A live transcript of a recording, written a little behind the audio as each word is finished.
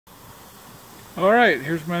Alright,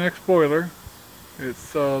 here's my next boiler.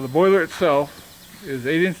 It's the boiler itself is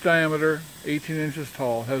 8-inch diameter, 18 inches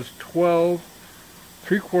tall, has 12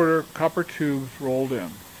 3/4 copper tubes rolled in.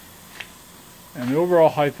 And the overall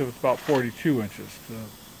height of it's about 42 inches to the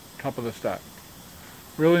top of the stack.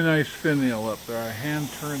 Really nice fin nail up there. I hand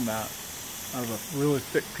turned that out of a really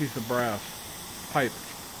thick piece of brass pipe.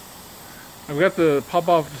 I've got the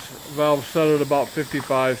pop-off valve set at about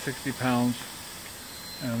 55, 60 pounds.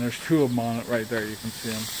 And there's two of them on it right there, you can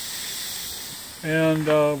see them. And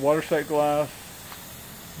water sight glass,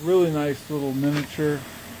 really nice little miniature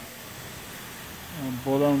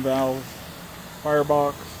blow-down valves,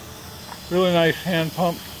 firebox, really nice hand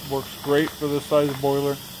pump, works great for this size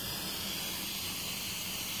boiler.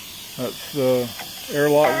 That's the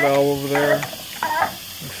airlock valve over there.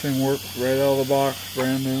 This thing works right out of the box,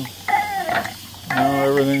 brand new. Now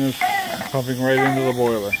everything is pumping right into the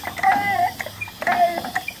boiler.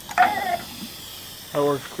 That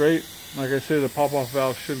works great. Like I said, the pop-off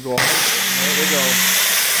valve should go off. There we go.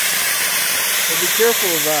 But be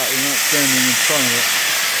careful of that. You're not standing in front of it.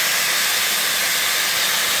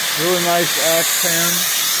 Really nice ash pan.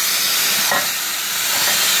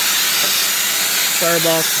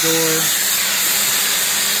 Firebox door.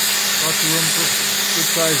 Lots of room for good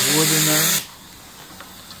sized wood in there.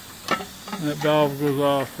 And that valve goes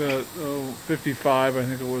off at 55. I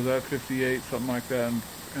think it was at 58, something like that.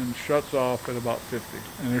 And shuts off at about 50.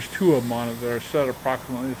 And there's two of them on it that are set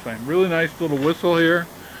approximately the same. Really nice little whistle here.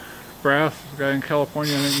 Brass, this guy in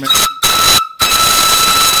California, I think.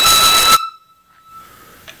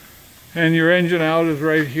 And your engine out is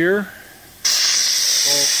right here.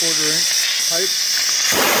 All 1/4 inch pipe.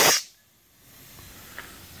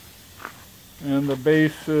 And the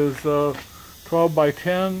base is 12 by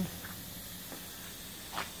 10.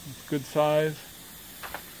 It's good size.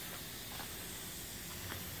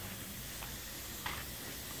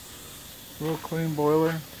 Real clean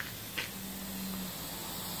boiler.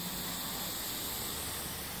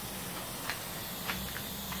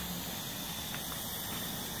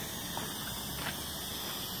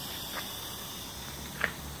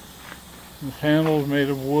 This handle is made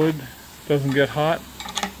of wood. Doesn't get hot.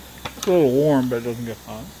 It's a little warm, but it doesn't get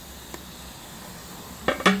hot.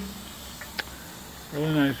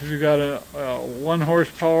 Really nice. If you got a 1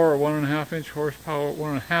 horsepower or 1.5 inch horsepower,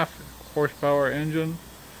 1.5 horsepower engine.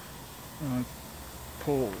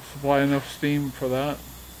 Supply enough steam for that.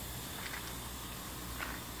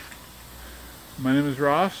 My name is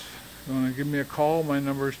Ross. If you want to give me a call, my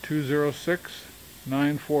number is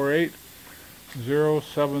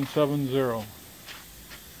 206-948-0770.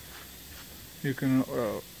 You can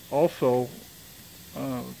also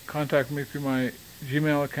contact me through my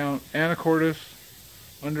Gmail account,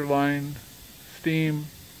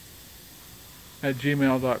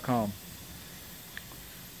 anacortes_steam@gmail.com.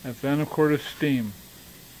 That's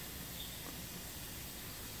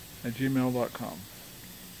anacortessteam@gmail.com.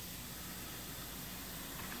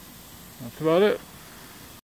 That's about it.